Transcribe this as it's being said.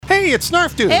Hey, it's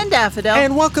Snarf Dude. And Daffodil.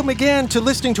 And welcome again to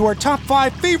listening to our top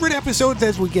 5 favorite episodes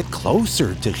as we get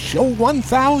closer to show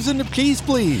 1000 of Cheeze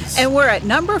Pleeze. And we're at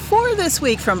number 4 this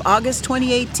week from August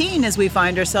 2018 as we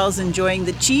find ourselves enjoying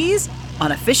the cheese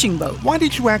on a fishing boat. Why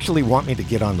did you actually want me to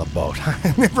get on the boat?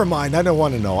 Never mind, I don't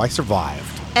want to know. I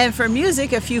survived. And for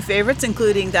music, a few favorites,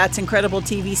 including That's Incredible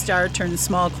TV star turned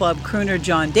small club crooner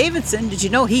John Davidson. Did you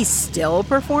know he's still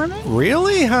performing?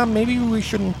 Really? Maybe we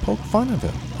shouldn't poke fun of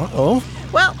him. Uh-oh.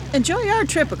 Well, enjoy our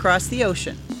trip across the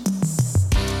ocean.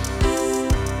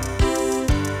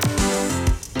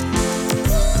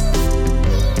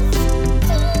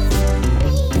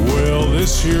 Well,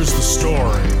 this here's the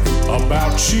story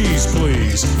about Cheeze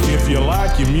Pleeze. If you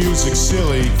like your music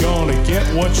silly, gonna get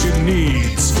what you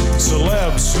need.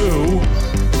 Celebs who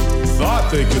thought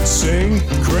they could sing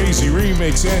crazy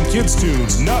remakes and kids'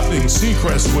 tunes. Nothing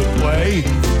Seacrest would play.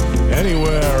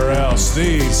 Anywhere else,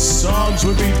 these songs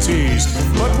would be teased.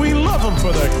 But we love them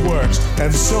for their quirks,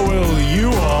 and so will you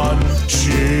on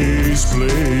Cheeze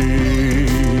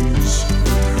Pleeze.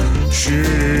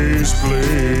 Cheeze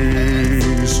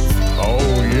Pleeze. Oh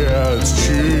yeah, it's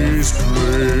Cheeze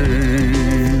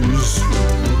Pleeze.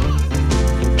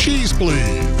 Cheeze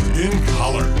Pleeze in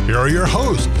color. Here are your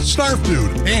hosts, Snarf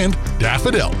Dude and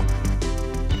Daffodil.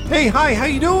 Hey, hi, how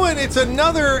you doing? It's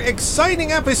another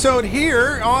exciting episode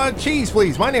here on Cheeze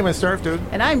Pleeze. My name is Snarf Dude.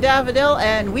 And I'm Daffodil,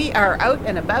 and we are out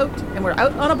and about, and we're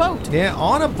out on a boat. Yeah,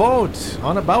 on a boat.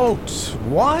 On a boat.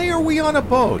 Why are we on a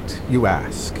boat, you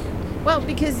ask? Well,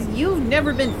 because you've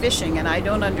never been fishing, and I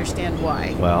don't understand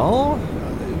why. Well,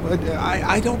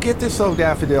 I don't get this though,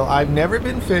 Daffodil. I've never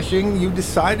been fishing. You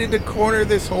decided to corner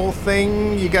this whole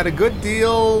thing. You got a good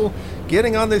deal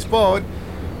getting on this boat.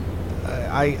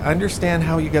 I understand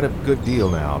how you got a good deal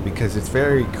now because it's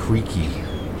very creaky.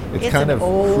 It's kind of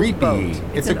creepy. Boat.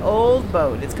 It's an old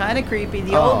boat. It's kind of creepy.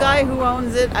 The old guy who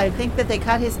owns it, I think that they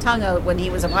cut his tongue out when he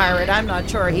was a pirate. I'm not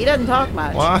sure. He doesn't talk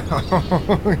much. Wow.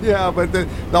 Yeah, but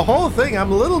the whole thing,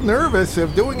 I'm a little nervous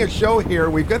of doing a show here.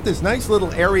 We've got this nice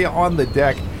little area on the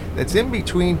deck that's in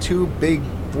between two big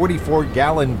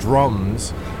 44-gallon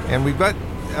drums, and we've got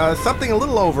something a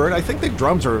little over it. I think the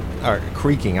drums are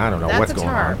creaking. I don't know what's going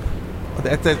on. That's a tarp.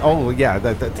 That's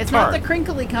it's tarp. not the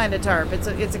crinkly kind of tarp. It's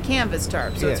a canvas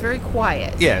tarp, so it's very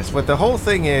quiet. Yes, but the whole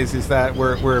thing is that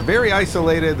we're very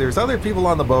isolated. There's other people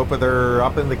on the boat, but they're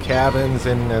up in the cabins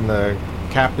and the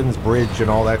captain's bridge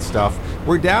and all that stuff.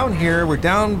 We're down here. We're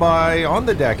down on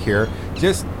the deck here,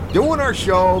 just doing our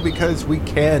show because we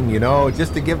can,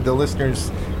 just to give the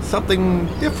listeners something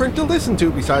different to listen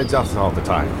to besides us all the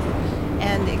time.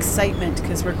 And excitement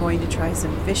because we're going to try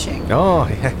some fishing. Oh,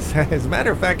 yes. As a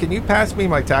matter of fact, can you pass me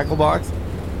my tackle box?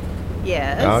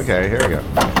 Yes. Okay, here we go.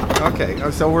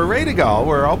 Okay, so we're ready to go.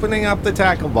 We're opening up the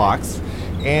tackle box,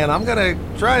 and I'm going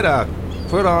to try to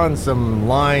put on some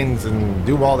lines and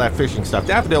do all that fishing stuff.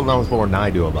 Daffodil knows more than I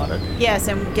do about it. Yes,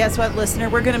 and guess what, listener?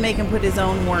 We're going to make him put his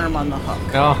own worm on the hook.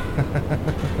 Oh.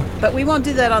 But we won't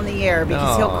do that on the air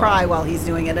because he'll cry while he's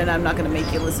doing it, and I'm not going to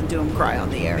make you listen to him cry on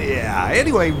the air. Yeah,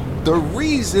 anyway,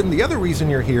 the other reason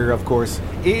you're here, of course,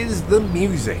 is the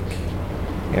music.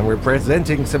 And we're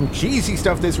presenting some cheesy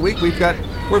stuff this week.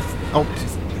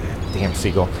 Damn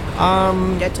seagull.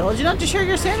 I told you not to share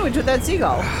your sandwich with that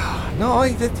seagull. No,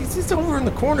 it's just over in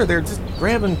the corner there, just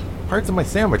grabbing parts of my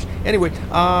sandwich. Anyway,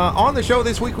 on the show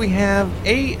this week we have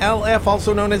ALF,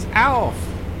 also known as ALF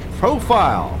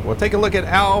Profile. We'll take a look at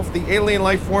ALF, the alien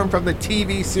life form from the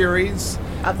TV series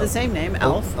of the same name,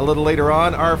 ALF. A little later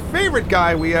on, our favorite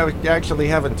guy we actually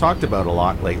haven't talked about a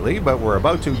lot lately, but we're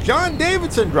about to. John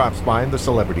Davidson drops by in the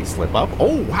Celebrity Slip-Up.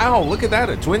 Oh, wow, look at that,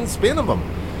 a twin spin of them.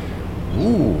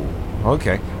 Ooh.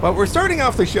 Okay, well, we're starting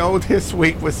off the show this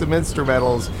week with some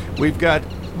instrumentals. We've got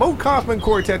Mo Kaufman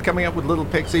Quartet coming up with Little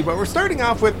Pixie, but we're starting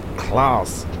off with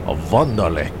Klaus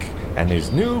Wunderlich and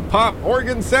his new pop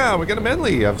organ sound. We got a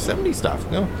medley of 70s stuff,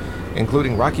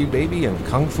 including Rock You Baby and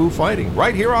Kung Fu Fighting,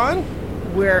 right here on...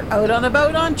 We're out on a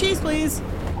boat on Cheeze Pleeze.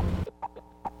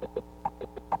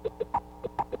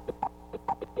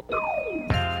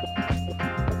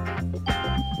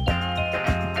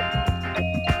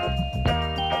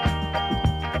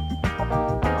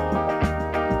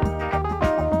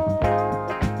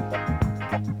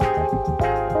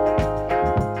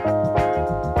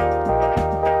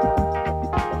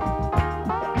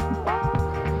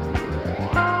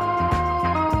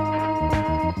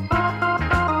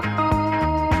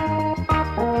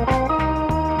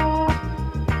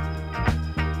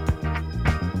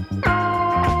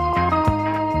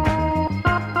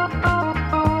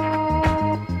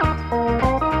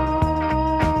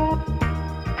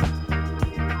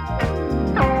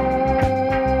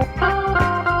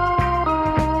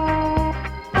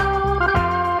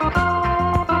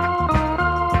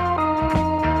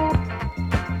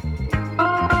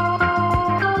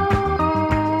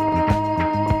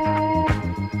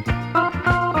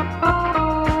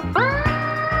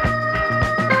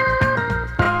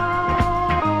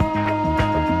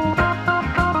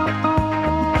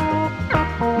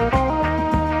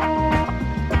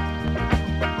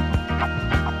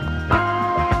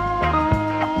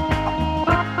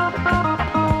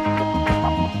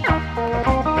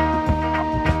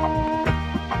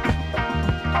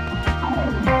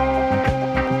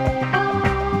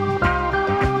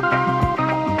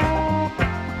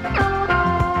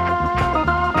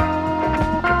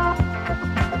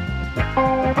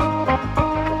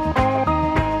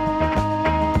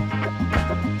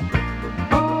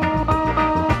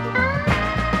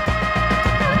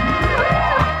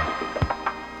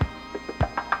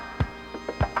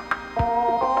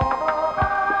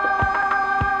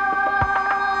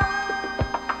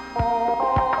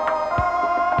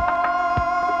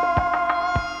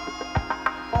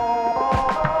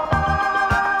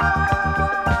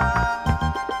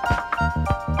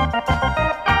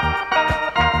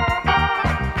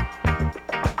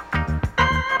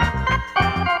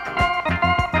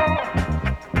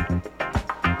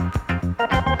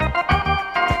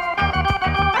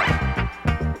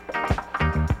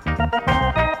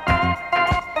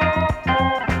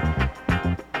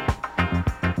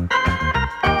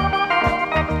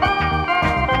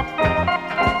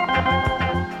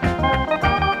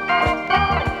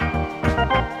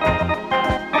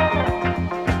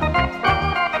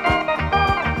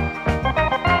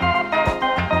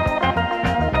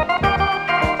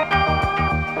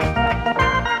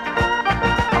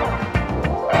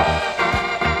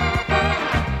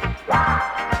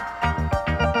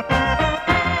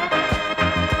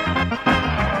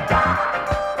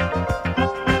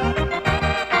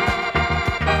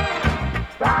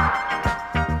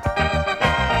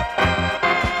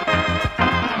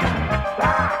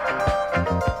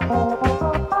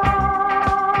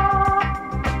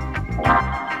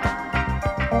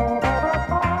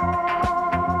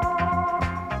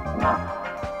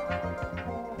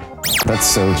 That's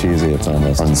so cheesy, it's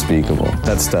almost unspeakable.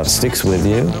 That stuff sticks with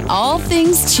you. All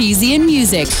things cheesy in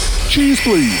music. Cheeze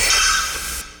Pleeze.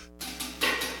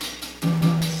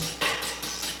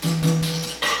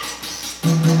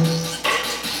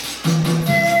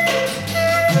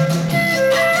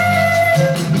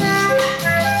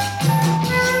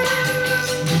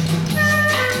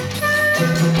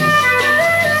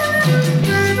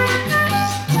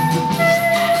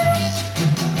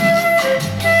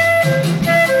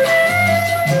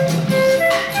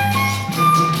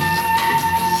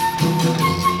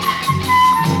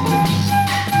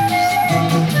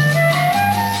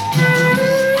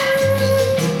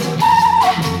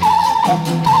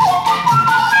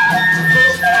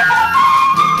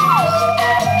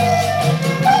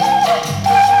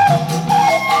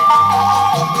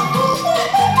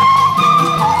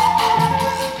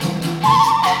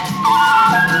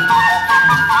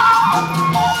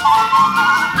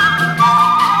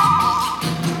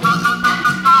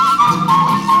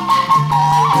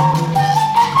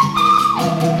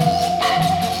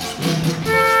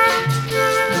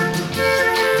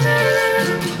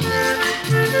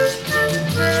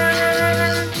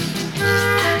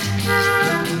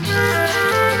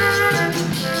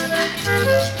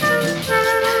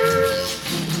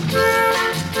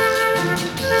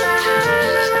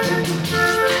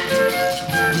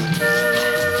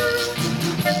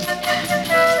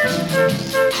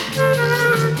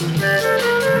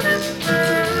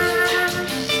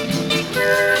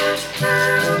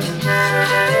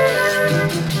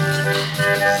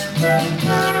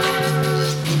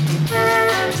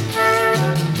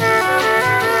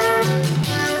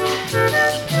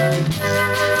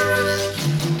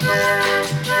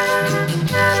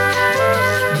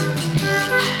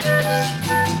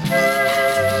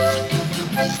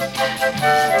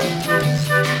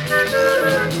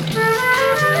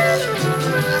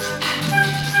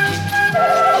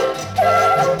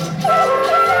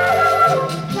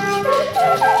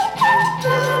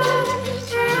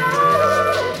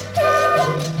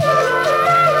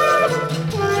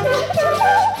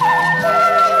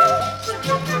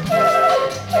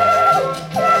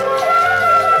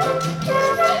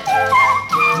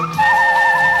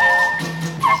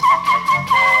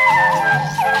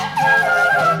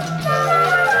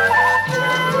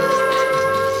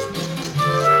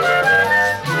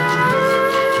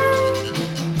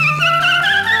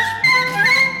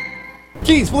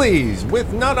 Cheeze Pleeze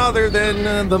with none other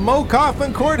than the Mo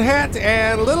Coffin Quartet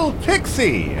and Little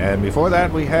Pixie. And before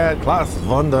that we had Klaus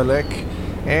Wunderlich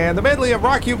and the medley of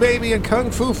Rock You Baby and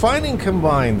Kung Fu Fighting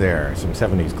combined there. Some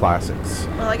 70s classics.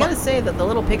 Well, I gotta say that the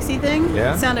Little Pixie thing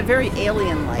sounded very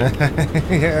alien-like.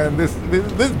 Yeah, and this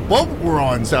boat we're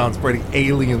on sounds pretty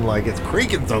alien-like. It's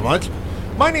creaking so much.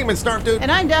 My name is Snarf Dude. And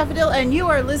I'm Daffodil, and you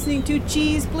are listening to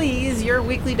Cheeze Pleeze, your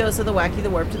weekly dose of the wacky, the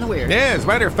warped, and the weird. Yeah, as a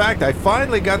matter of fact, I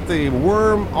finally got the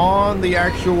worm on the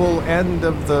actual end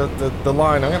of the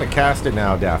line. I'm going to cast it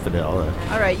now, Daffodil.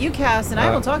 All right, you cast, and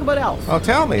I will talk about Elf. Oh,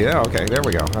 tell me. Yeah, okay, there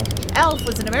we go. Elf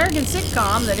was an American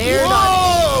sitcom that aired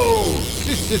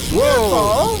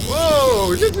Whoa!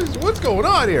 Whoa! This is what's going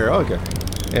on here. Okay.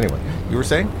 Anyway, you were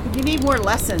saying? You need more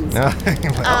lessons.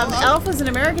 Elf was an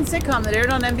American sitcom that aired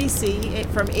on NBC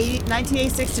from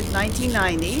 1986 to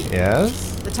 1990.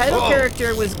 Yes. The title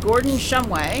character was Gordon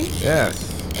Shumway. Yes.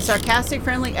 A sarcastic,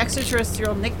 friendly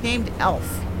extraterrestrial nicknamed Elf.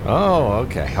 Oh,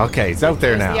 okay. Okay, it's out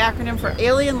there now. It's the acronym for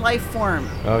Alien Life Form.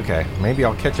 Okay, maybe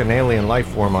I'll catch an alien life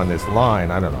form on this line.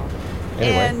 I don't know.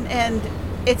 Anyway. And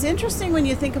it's interesting when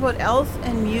you think about Elf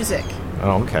and music.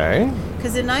 Okay.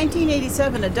 Because in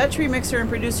 1987, a Dutch remixer and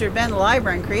producer Ben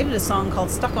Lybrand created a song called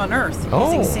Stuck on Earth,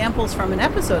 using samples from an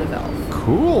episode of Elf.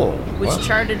 Cool. Which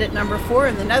charted at number 4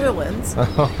 in the Netherlands.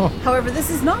 However,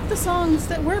 this is not the songs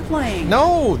that we're playing.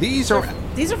 No, these are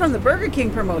from the Burger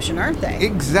King promotion, aren't they?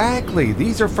 Exactly.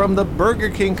 These are from the Burger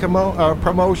King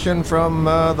promotion from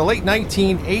the late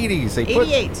 1980s.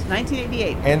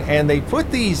 1988. And they put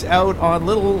these out on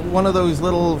one of those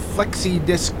little flexi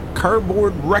disc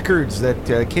cardboard records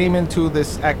that came into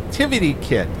this activity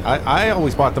kit. I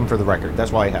always bought them for the record.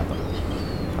 That's why I have them.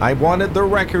 I wanted the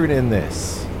record in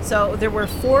this. So there were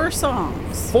 4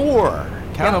 songs. 4.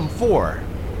 Count them 4.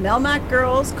 Melmac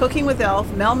Girls, Cooking with Elf,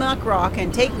 Melmac Rock,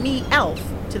 and Take Me, Elf,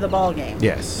 to the ball game.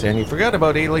 Yes, and you forgot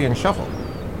about Alien Shuffle.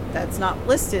 That's not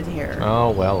listed here.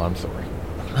 Oh, well, I'm sorry.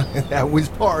 That was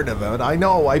part of it. I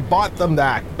know, I bought them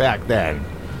back then.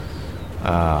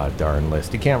 Darn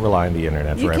list. You can't rely on the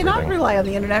internet for everything. You cannot rely on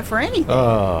the internet for anything.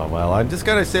 Oh, well, I'm just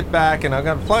going to sit back and I'm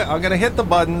going to hit the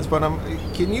buttons, but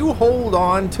can you hold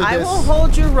on to this? I will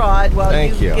hold your rod while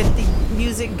you get the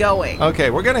music going.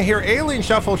 Okay, we're going to hear Alien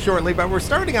Shuffle shortly, but we're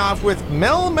starting off with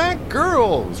Melmac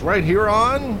Girls right here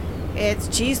on... It's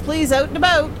Cheeze Pleeze out and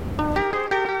about.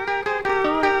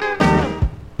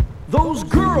 Those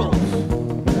girls,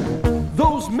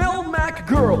 those Melmac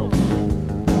girls,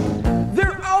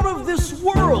 they're out of this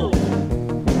world.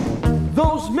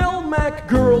 Those Melmac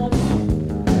girls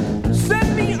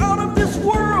send me out of this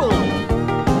world.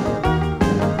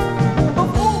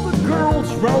 Of all the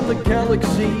girls round the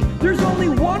galaxy, there's only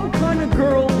one kind of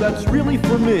girl that's really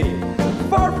for me.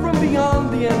 Far from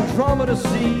beyond the Andromeda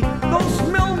Sea, those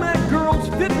Melmac girls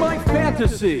fit my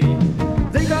fantasy.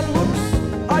 They got looks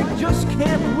I just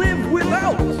can't live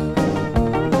without.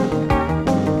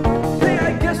 Hey,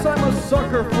 I guess I'm a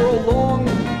sucker for a long,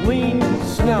 lean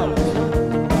snout.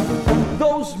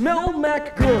 Those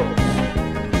Melmac girls,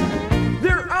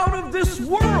 they're out of this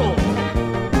world.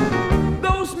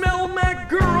 Those Melmac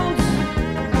girls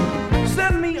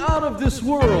send me out of this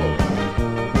world.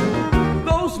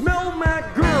 Those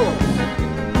Melmac girls,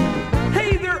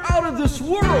 hey, they're out of this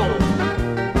world.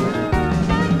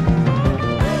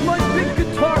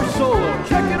 Solo.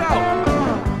 Check it out.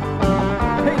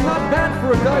 Hey, not bad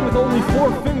for a guy with only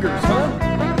 4 fingers, huh?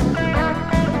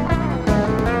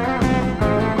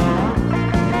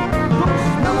 Those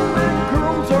Melmac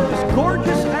girls are as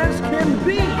gorgeous as can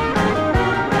be.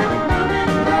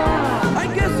 I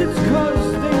guess it's 'cause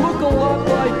they look a lot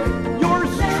like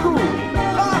yours truly.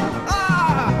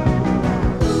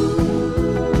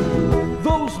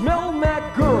 Those Melmac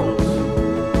girls,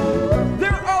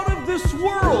 they're out of this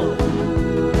world.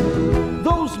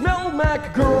 Those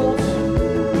Melmac girls,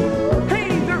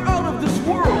 hey, they're out of this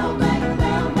world.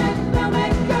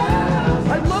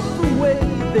 I love the way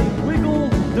they wiggle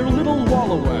their little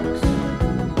wallowacks.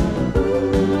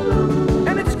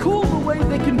 And it's cool the way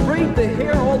they can braid the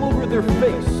hair all over their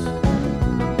face.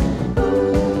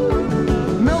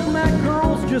 Melmac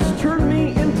girls just turn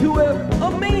me into a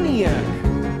maniac.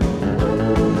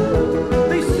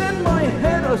 They send my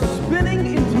head a-spinning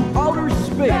into outer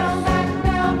space.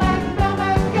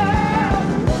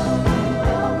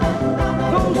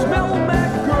 Those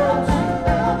Melmac girls,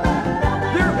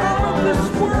 they're out of this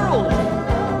world.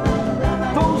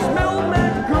 Those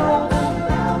Melmac girls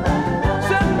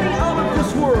send me out of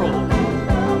this world.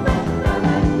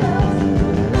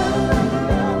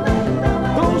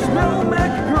 Those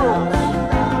Melmac girls,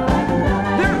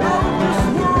 they're out of this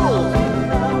world.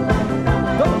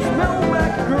 Those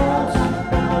Melmac girls,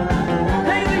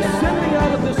 hey, they send me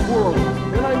out of this world.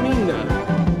 And I mean that.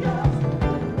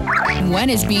 When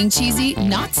is being cheesy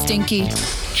not stinky?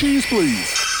 Cheeze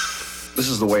Pleeze. This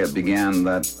is the way it began,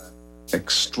 that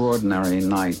extraordinary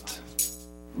night.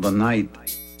 The night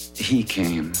he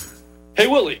came. Hey,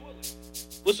 Willie,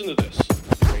 listen to this.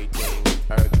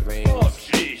 Oh,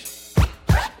 jeez.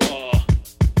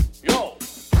 Yo,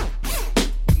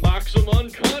 knocks him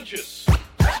unconscious.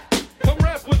 Come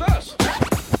rap with us.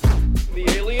 The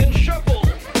Alien Shuffle.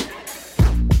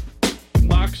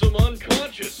 Knocks him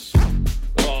unconscious.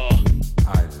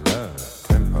 I love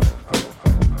tempo.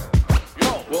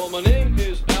 Yo, well, my name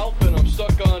is Alf and I'm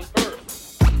stuck on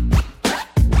Earth.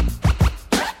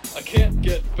 I can't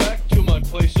get back to my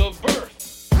place of birth.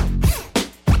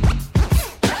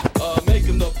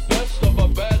 Making the best of a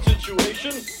bad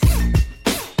situation.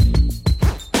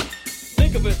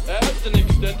 Think of it as an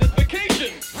extended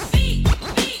vacation.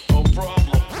 No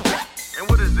problem. And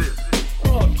what is this?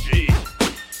 Oh, jeez.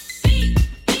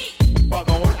 We're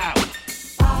going out.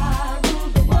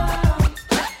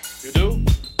 You do?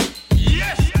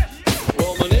 Yes!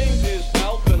 Well, my name is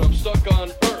Alf and I'm stuck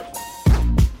on Earth.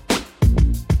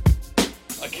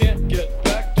 I can't get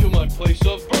back to my place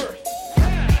of birth.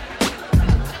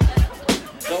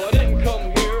 No, I didn't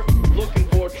come here looking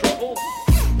for trouble.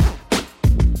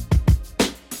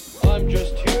 I'm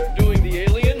just here doing the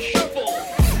Alien Shuffle.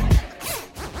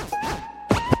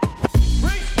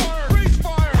 Race fire! Race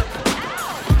fire!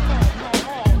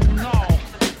 Oh, no.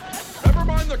 Never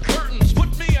mind the curtains. Put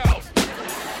me out.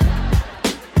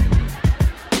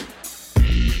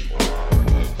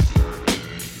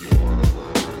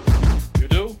 You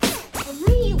do? A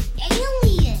real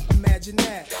alien. Imagine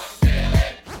that.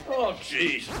 Oh,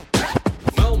 jeez.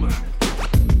 Melmac.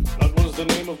 That was the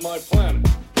name of my planet.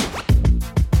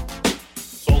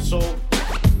 It's also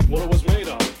what it was made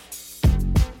of.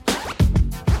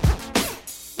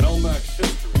 Melmac's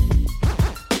history.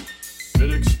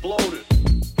 It exploded.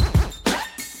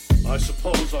 I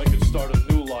suppose I could start a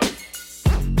new life.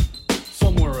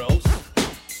 Somewhere else.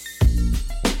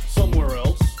 Somewhere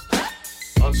else.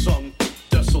 On some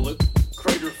desolate,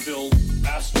 crater-filled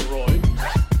asteroid.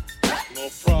 No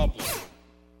problem.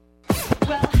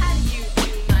 Well, how do you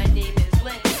do? My name is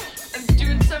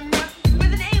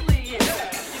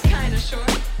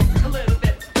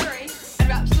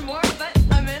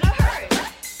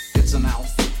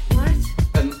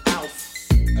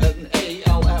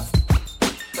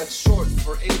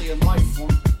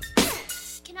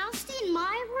Can I stay in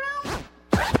my room?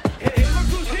 Hey, look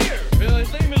who's here.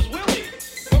 His name is Willie.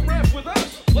 Come rap with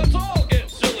us. Let's all get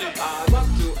silly. I'd love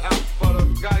to out, but a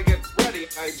guy get ready.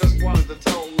 I just wanted to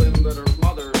tell Lynn that her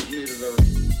mother needed her.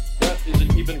 That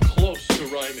isn't even close to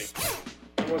rhyming.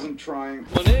 I wasn't trying.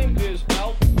 My name is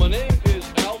Alf. My name is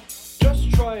Alf.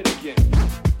 Just try it again.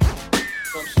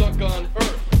 I'm stuck on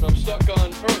Earth. I'm stuck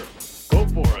on Earth. Go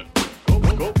for it.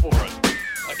 Go for it.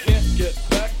 I can't get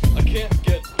back. I can't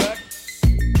get back.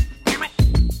 Damn it.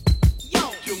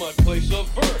 Yo. To my place of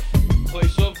birth.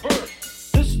 Place of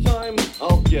birth. This time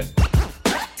I'll get.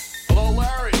 Hello,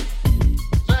 Larry.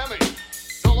 Sammy.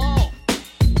 Hello.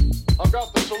 I've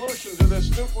got the solution to this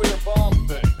nuclear bomb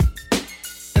thing.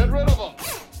 Get rid of them.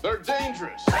 They're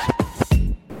dangerous.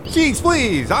 Cheeze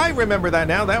Pleeze. I remember that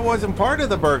now. That wasn't part of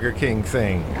the Burger King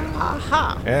thing.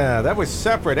 Aha. Yeah, that was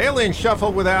separate. Alien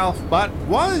Shuffle with Alf, but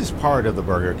was part of the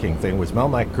Burger King thing, was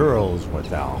Melmac Girls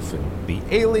with Alf. And the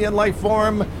alien life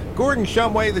form, Gordon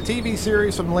Shumway, the TV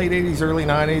series from the late 80s, early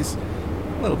 90s.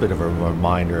 A little bit of a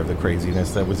reminder of the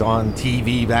craziness that was on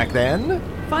TV back then.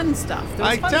 Fun stuff. There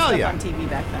was I fun tell stuff ya. on TV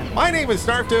back then. My name is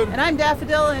Snarf Dude. And I'm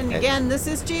Daffodil, and again, this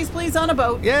is Cheeze Pleeze on a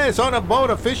boat. Yes, on a boat,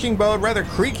 a fishing boat, rather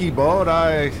creaky boat.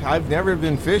 I've never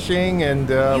been fishing, and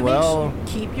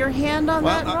Keep your hand on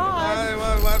that rod.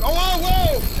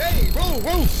 whoa! Hey,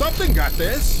 whoa! Something got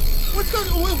this. What's going?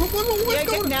 What's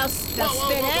going? Now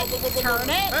spin it, turn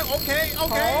it. Okay.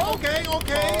 Hold. Okay.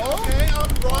 I'm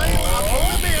trying. I'm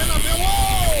holding in.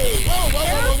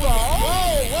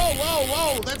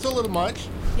 Whoa! That's a little much.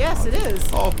 Yes, it is.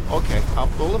 Oh, okay. I'll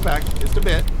pull it back just a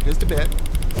bit.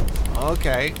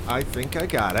 Okay, I think I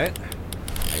got it.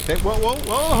 Whoa!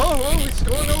 It's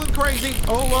going a little crazy.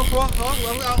 I'll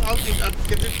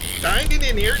get this dying it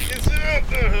in here.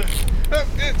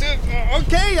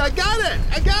 Okay, I got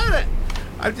it.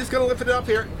 I'm just gonna lift it up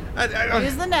here.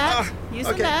 Use the net. Use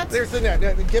the net. There's the net.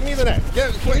 Give me the net.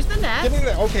 Here's the net. Give me the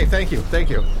net. Okay, thank you.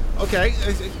 Okay.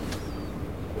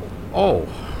 Oh.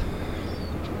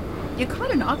 You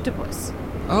caught an octopus.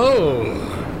 Oh.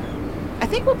 I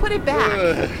think we'll put it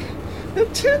back. The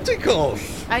tentacles.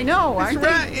 I know, aren't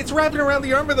they? It's wrapping around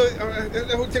the arm of the.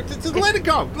 Just let it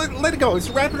go. Let it go. It's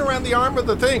wrapping around the arm of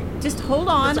the thing. Just hold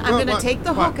on. I'm going to take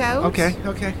the hook out. Okay.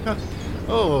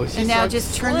 Oh, she's and now so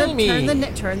just slimy.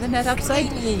 turn the net upside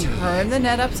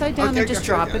down and just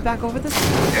drop it back over the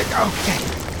side. Okay.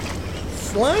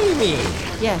 Slimy.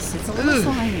 Yes, it's a little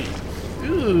slimy.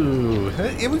 Ooh,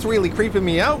 it was really creeping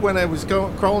me out when I was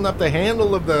crawling up the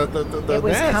handle of the It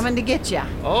was nest. coming to get you.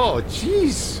 Oh,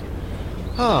 jeez.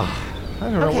 Oh, I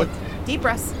don't know what. Deep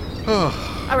breaths. Oh.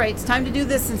 All right, it's time to do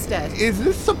this instead. Is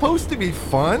this supposed to be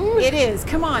fun? It is.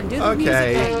 Come on, do the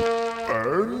music thing.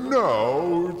 And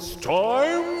now it's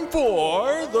time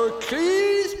for the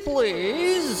Cheeze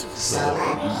Pleeze.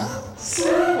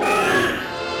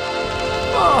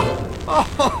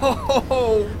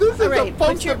 Oh, this is All right,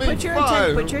 supposed to be put your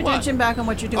fun. attention back on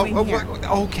what you're doing here.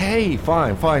 Okay,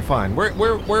 fine.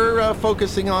 We're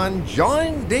focusing on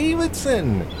John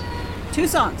Davidson. 2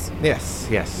 songs. Yes.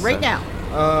 Right now.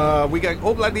 We got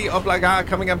Obladi Oblaga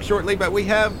coming up shortly, but we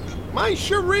have My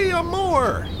Cherie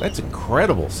Amour. That's an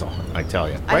incredible song, I tell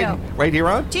you. I know. Right here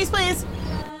on Cheeze Pleeze.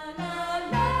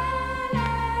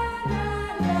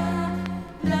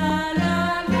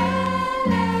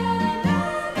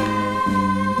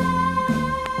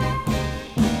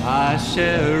 My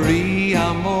Cherie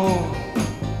Amour,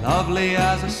 lovely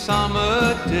as a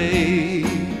summer day.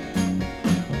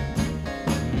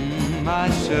 My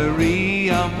Cherie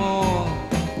Amour,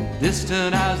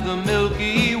 distant as the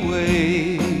Milky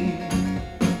Way.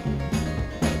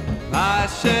 My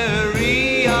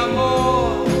Cherie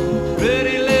Amour,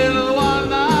 pretty little one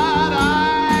that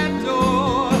I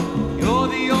adore. You're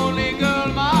the only girl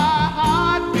my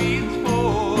heart beats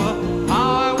for. How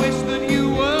I wish that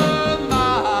you were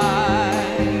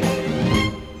mine.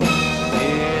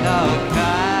 In a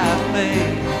cafe,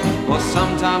 or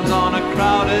sometimes on a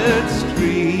crowded street.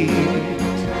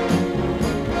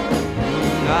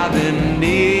 I've been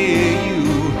near you,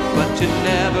 but you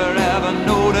never ever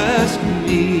noticed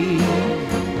me.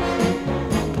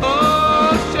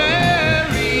 Oh,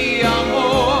 Cherie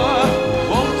Amour,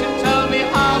 won't you tell me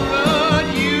how could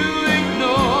you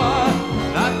ignore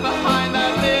that behind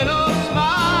that little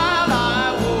smile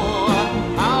I wore?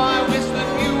 How I wish that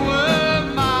you were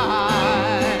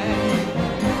mine.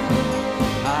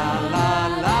 La la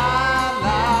la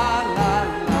la la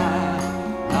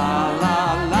la la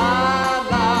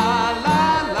la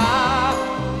la.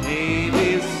 Maybe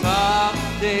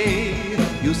someday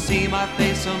you'll see my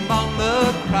face among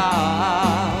the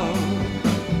crowd.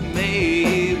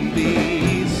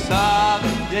 Maybe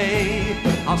someday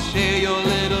I'll share your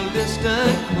little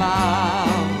distant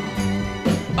cloud.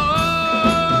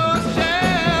 Oh,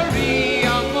 Sherry,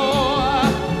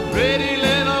 amor, pretty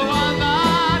little one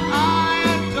that I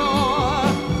adore.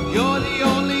 You're the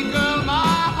only girl my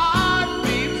heart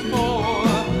beats for.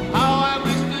 How I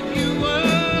wish that you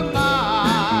were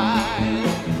mine.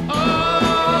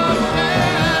 Oh,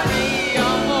 Sherry,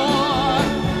 amor,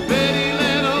 pretty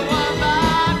little one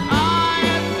that I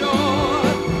adore.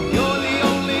 You're the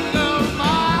only girl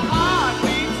my heart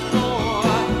beats for.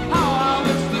 How I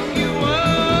wish that you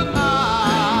were mine.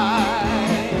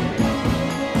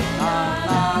 La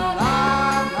la la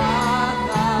la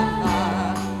la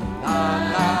la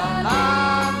la la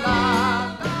la.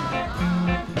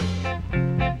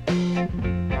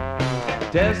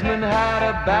 Desmond had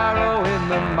a barrow in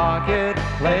the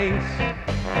marketplace.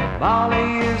 Molly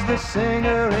is the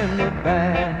singer in the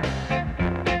band.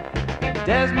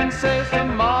 Desmond says to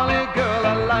Molly, girl,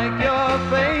 I like your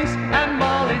face. And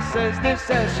Molly says this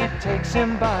as she takes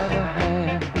him by the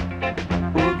hand.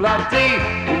 Ooh-blah-dee,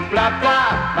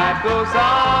 ooh-blah-blah, life goes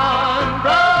on,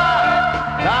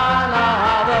 bright.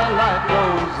 La-la, the life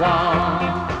goes on.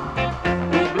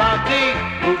 Ooh-blah-dee,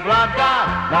 ooh-blah-blah,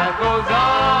 life goes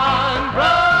on,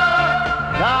 bright.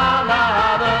 La-la,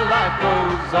 the life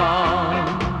goes on.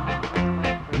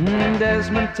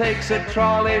 Desmond takes a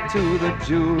trolley to the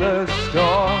jeweler's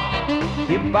store.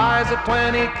 He buys a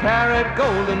 20-carat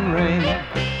golden ring.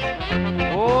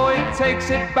 Oh, he takes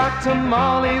it back to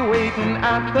Molly waiting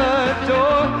at the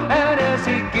door. And as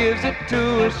he gives it to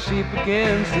her, she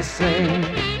begins to sing.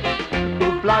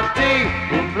 Ooh-blah-dee,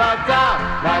 ooh-blah-da,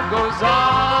 life goes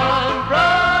on,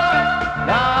 bright.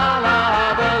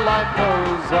 La-la, the life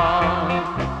goes on.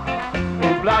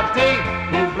 Ooh-blah-dee,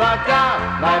 ooh-blah-da,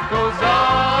 life goes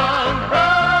on, bright.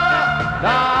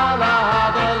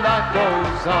 La-la, the life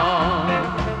goes on.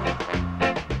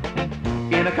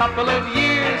 In a couple of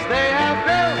years they have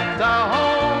built a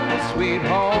home, a sweet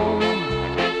home,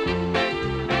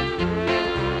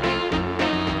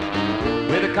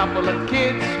 with a couple of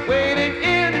kids waiting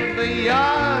in the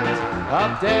yards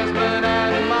of Desmond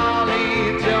and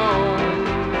Molly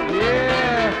Jones.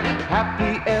 Yeah,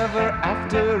 happy ever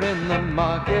after in the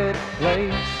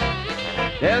marketplace.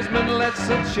 Desmond lets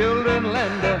the children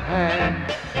lend a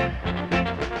hand.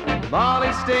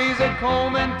 Molly stays at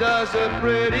home and does a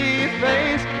pretty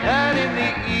face, and in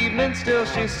the evening still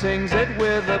she sings it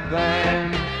with a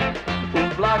band.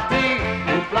 Ooh-blah-dee,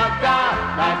 ooh-blah-da,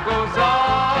 life goes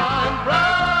on,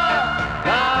 bright.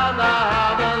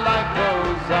 La-la, the life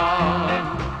goes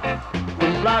on.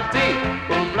 Ooh-blah-dee,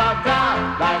 ooh-blah-da,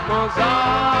 life goes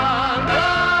on,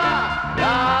 bright.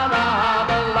 La-la,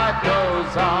 the life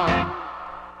goes on.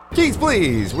 Cheeze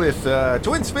Pleeze with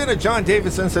Twin Spin of John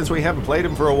Davidson, since we haven't played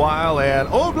him for a while, and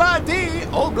Oh Blah Dee,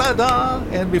 Oh Blah Da,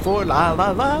 and before La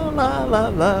La La La La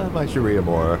La, my Sharia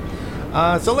Moore.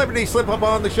 Celebrity slip up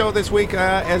on the show this week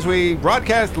as we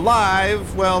broadcast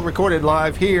live, well, recorded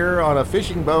live here on a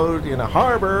fishing boat in a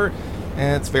harbor,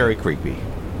 and it's very creepy.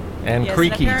 And yes,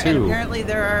 creaky, and too. Apparently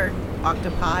there are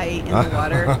octopi in the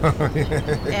water.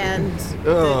 And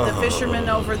the fisherman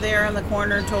over there in the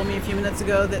corner told me a few minutes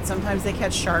ago that sometimes they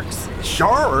catch sharks.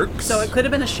 Sharks? So it could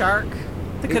have been a shark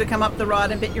that could have come up the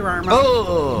rod and bit your arm off.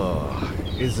 Oh,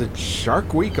 is it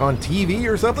Shark Week on TV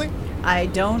or something? I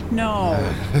don't know.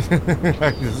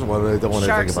 I just don't want to think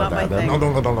Sharks about not that. my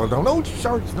thing. No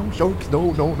sharks,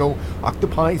 no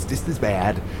octopi. This is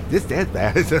bad. That's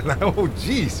bad. Oh,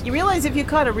 jeez. You realize if you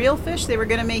caught a real fish, they were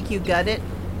going to make you gut it.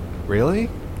 Really?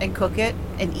 And cook it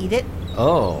and eat it.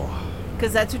 Oh.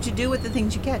 Because that's what you do with the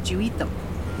things you catch. You eat them.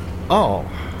 Oh.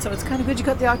 So it's kind of good you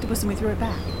caught the octopus and we threw it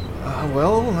back. That's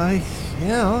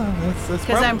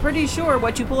because I'm pretty sure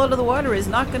what you pull out of the water is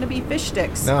not going to be fish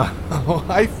sticks. No,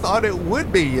 I thought it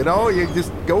would be. You know, you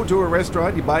just go to a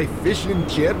restaurant, you buy fish and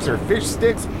chips or fish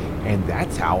sticks, and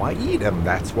that's how I eat them.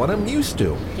 That's what I'm used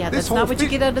to. Yeah, that's not what you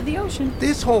get out of the ocean.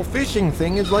 This whole fishing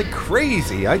thing is like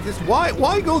crazy.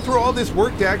 Why go through all this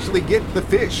work to actually get the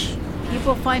fish?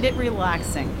 People find it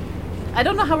relaxing. I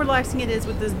don't know how relaxing it is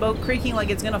with this boat creaking like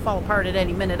it's going to fall apart at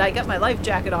any minute. I got my life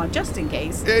jacket on just in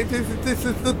case. This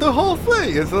is the whole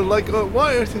thing. It's like,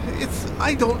 why?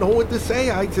 I don't know what to say.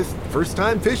 First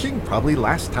time fishing, probably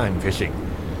last time fishing.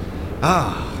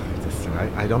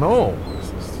 I don't know.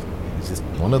 It's just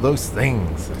one of those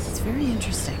things. It's very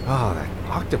interesting. Oh, that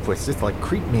octopus just like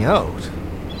creeped me out.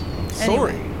 I'm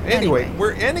sorry. Anyway,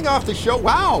 we're ending off the show.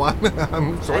 Wow,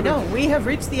 I'm sorry. I know, we have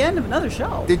reached the end of another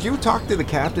show. Did you talk to the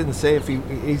captain and say if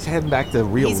he's heading back to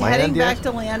real land yet? He's heading back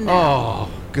to land now.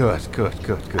 Oh, good.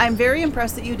 I'm very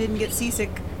impressed that you didn't get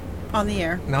seasick on the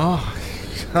air. No.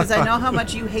 Because I know how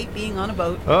much you hate being on a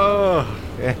boat. Oh,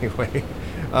 anyway.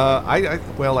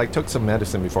 I took some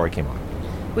medicine before I came on.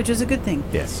 Which is a good thing.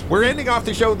 Yes. We're ending off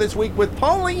the show this week with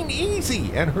Pauline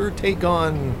Easy and her take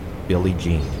on Billie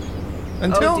Jean.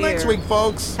 Until next week,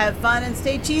 folks. Have fun and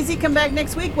stay cheesy. Come back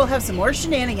next week. We'll have some more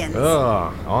shenanigans.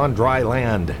 On dry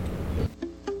land.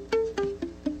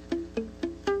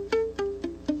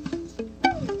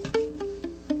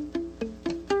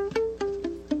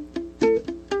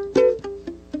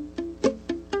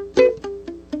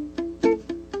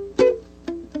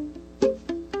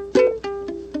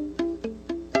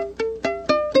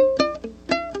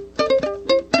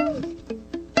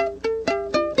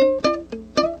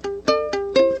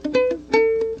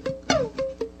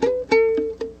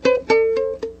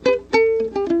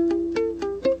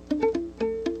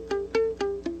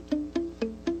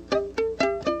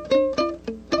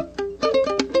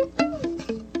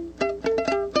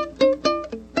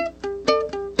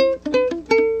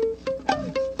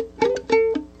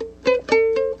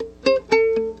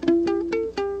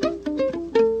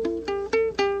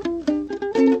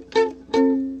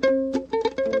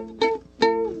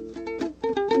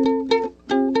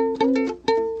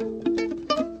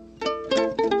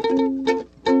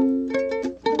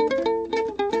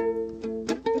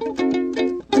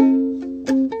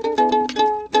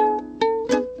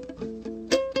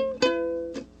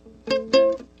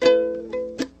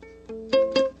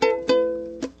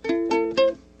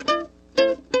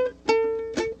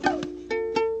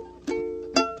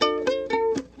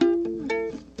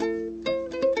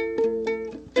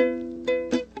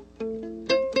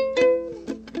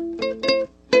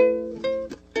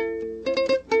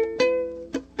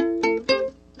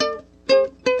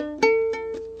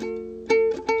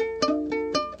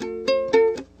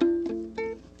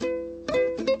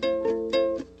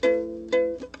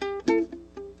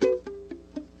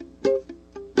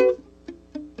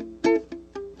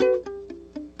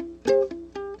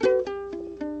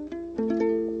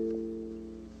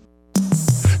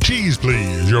 Cheeze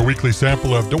Pleeze, your weekly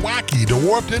sample of wacky,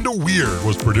 warped into weird,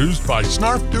 was produced by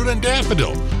Snarf Dude and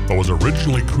Daffodil, but was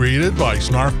originally created by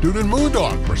Snarf Dude and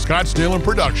Moondog for Scottsdale and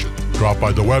Production. Drop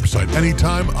by the website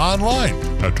anytime online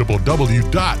at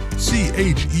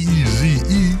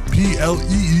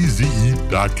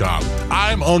www.cheezepleeze.com.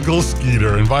 I'm Uncle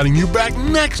Skeeter, inviting you back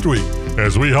next week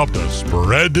as we help to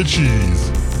spread the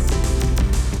cheese.